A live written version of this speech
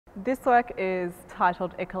This work is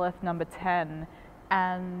titled Ikalath number 10,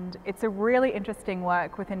 and it's a really interesting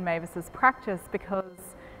work within Mavis's practice because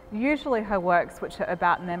usually her works, which are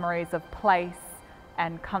about memories of place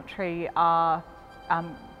and country, are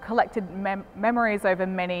collected memories over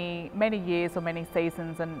many years or many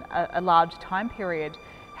seasons and a large time period.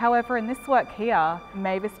 However, in this work here,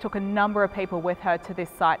 Mavis took a number of people with her to this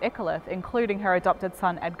site, Ikalath, including her adopted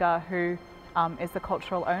son Edgar, who is the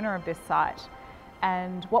cultural owner of this site.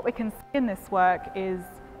 And what we can see in this work is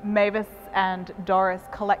Mavis and Doris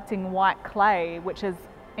collecting white clay, which is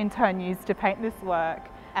in turn used to paint this work,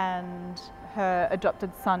 and her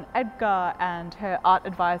adopted son Edgar and her art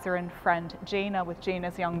advisor and friend Gina, with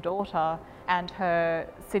Gina's young daughter, and her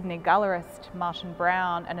Sydney gallerist Martin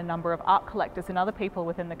Brown, and a number of art collectors and other people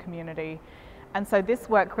within the community. And so this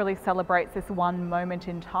work really celebrates this one moment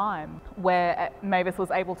in time where Mavis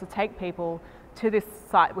was able to take people to this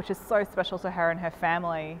site, which is so special to her and her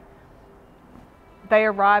family. They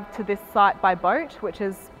arrived to this site by boat, which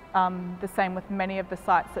is the same with many of the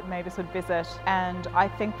sites that Mavis would visit. And I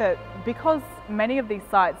think that because many of these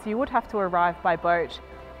sites you would have to arrive by boat,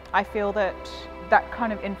 I feel that that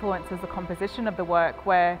kind of influences the composition of the work,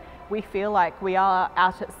 where we feel like we are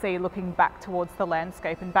out at sea looking back towards the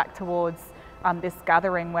landscape and back towards this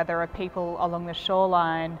gathering where there are people along the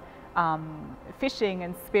shoreline fishing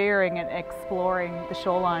and spearing and exploring the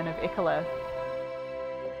shoreline of Ikalath.